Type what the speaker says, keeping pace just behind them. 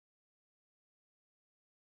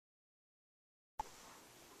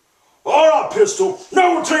pistol. Now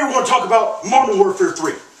I'm gonna tell you what I'm gonna talk about Modern Warfare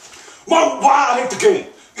 3. Why I hate the game.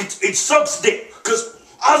 It sucks dick. Cause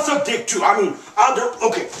I suck dick too. I mean,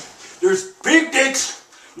 okay. There's big dicks,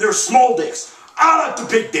 there's small dicks. I like the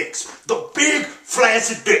big dicks. The big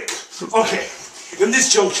flaccid dick. Okay. In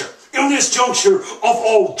this juncture of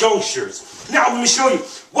all junctures. Now let me show you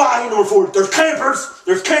why I hate number 4. There's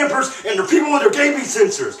campers, and there are people with their gay meat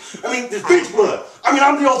sensors. I mean, there's bitch blood. I mean,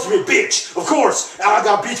 I'm the ultimate bitch, of course. And I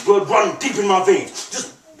got bitch blood running deep in my veins.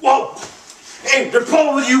 Just, well, hey, there's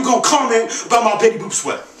probably you gonna comment about my Betty Boop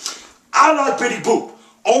sweat. I like Betty Boop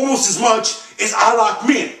almost as much as I like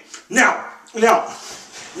men. Now,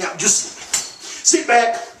 just sit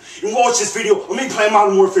back and watch this video of me playing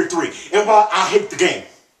Modern Warfare 3 and why I hate the game.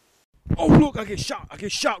 Oh, look, I get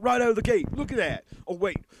shot right out of the gate. Look at that. Oh,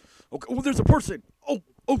 wait. Okay, oh, there's a person.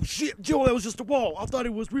 Oh, shit, Joe, that was just a wall. I thought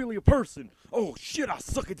it was really a person. Oh, shit, I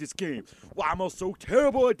suck at this game. Why am I so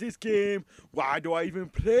terrible at this game? Why do I even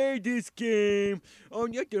play this game? Oh,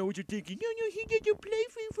 you know what you're thinking. No, he doesn't play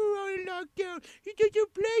free for all in lockdown. He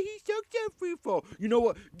doesn't play, he sucks at free fall. You know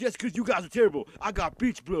what? Just because you guys are terrible, I got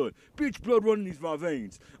bitch blood. Bitch blood running these my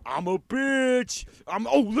veins. I'm a bitch.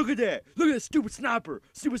 Oh, look at that. Look at that stupid sniper.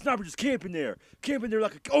 Stupid sniper just camping there. Camping there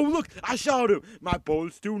like a, oh, look, I shot him. My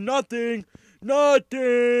bullets do nothing.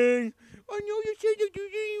 Nothing. I know you said that you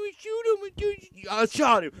didn't even shoot him. I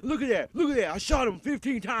shot him. Look at that. Look at that. I shot him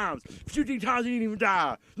 15 times. 15 times he didn't even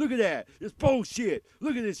die. Look at that. It's bullshit.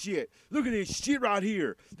 Look at this shit. Look at this shit right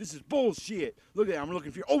here. This is bullshit. Look at that. I'm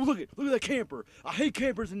looking for you. Oh, look at that camper. I hate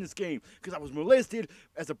campers in this game because I was molested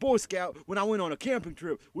as a Boy Scout when I went on a camping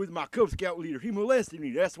trip with my Cub Scout leader. He molested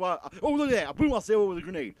me. That's why. Oh, look at that. I blew myself with a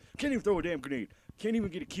grenade. Can't even throw a damn grenade. Can't even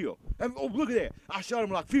get a kill. Oh, look at that. I shot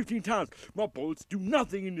him like 15 times. My bullets do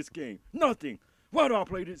nothing in this game. Nothing. Why do I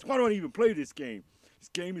play this? Why do I even play this game? This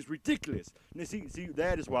game is ridiculous. Now, see,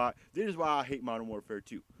 that is why I hate Modern Warfare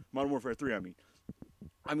 2. Modern Warfare 3,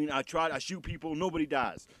 I mean, I shoot people, nobody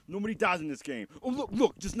dies. Nobody dies in this game. Oh,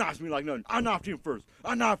 look, just knocks me like nothing. I knocked him first.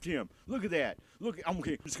 I knocked him. Look at that. Look, I'm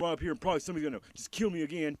okay. Just come up here and probably somebody's gonna just kill me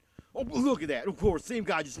again. Oh, look at that. Of course, same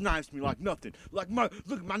guy just knifes me like nothing. Like,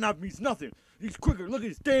 look, my knife means nothing. He's quicker. Look at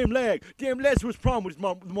his damn lag. Damn, that's what's problem with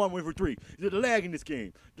Modern Warfare 3. The lag in this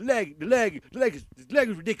game. The lag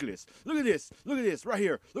is ridiculous. Look at this. Look at this right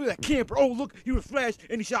here. Look at that camper. Oh, look, he was flashed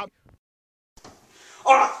and he shot.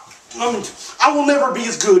 Alright, I will never be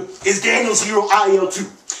as good as Daniel 0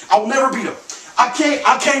 IL2. I will never beat him.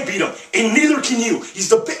 I can't beat him. And neither can you.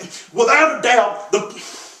 He's without a doubt,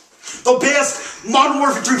 the best Modern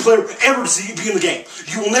Warfare 3 player ever to see be in the game.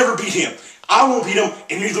 You will never beat him. I won't beat him,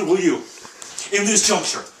 and neither will you. In this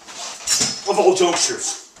juncture of all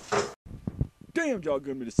junctures. Damn, John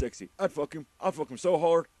Goodman is sexy. I'd fuck him so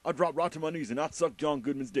hard, I'd drop right to my knees and I'd suck John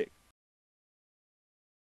Goodman's dick.